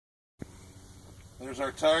There's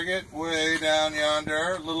our target way down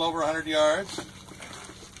yonder, a little over 100 yards.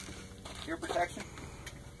 Ear protection.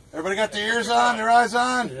 Everybody got their ears on, their eyes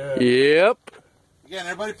on? Yeah. Yep. Again,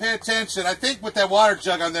 everybody pay attention. I think with that water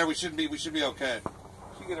jug on there, we should be okay.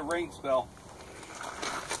 Should get a rain spell.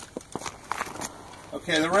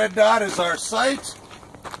 Okay, the red dot is our sight.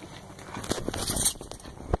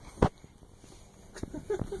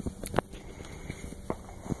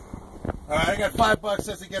 All right, I got $5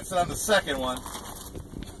 as he gets it on the second one.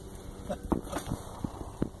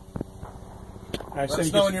 Let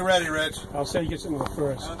us know when you're ready, Rich. I'll say you get something on the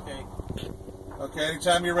first. Okay. Okay,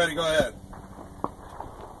 anytime you're ready, go ahead.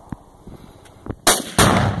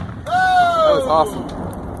 That was awesome.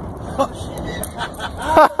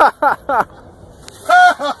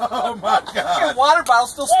 Oh my God! Your water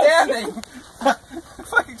bottle's still standing.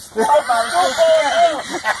 Fucking water bottle's still standing.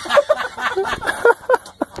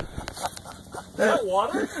 Is that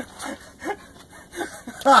water?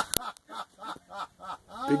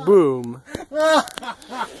 Big boom.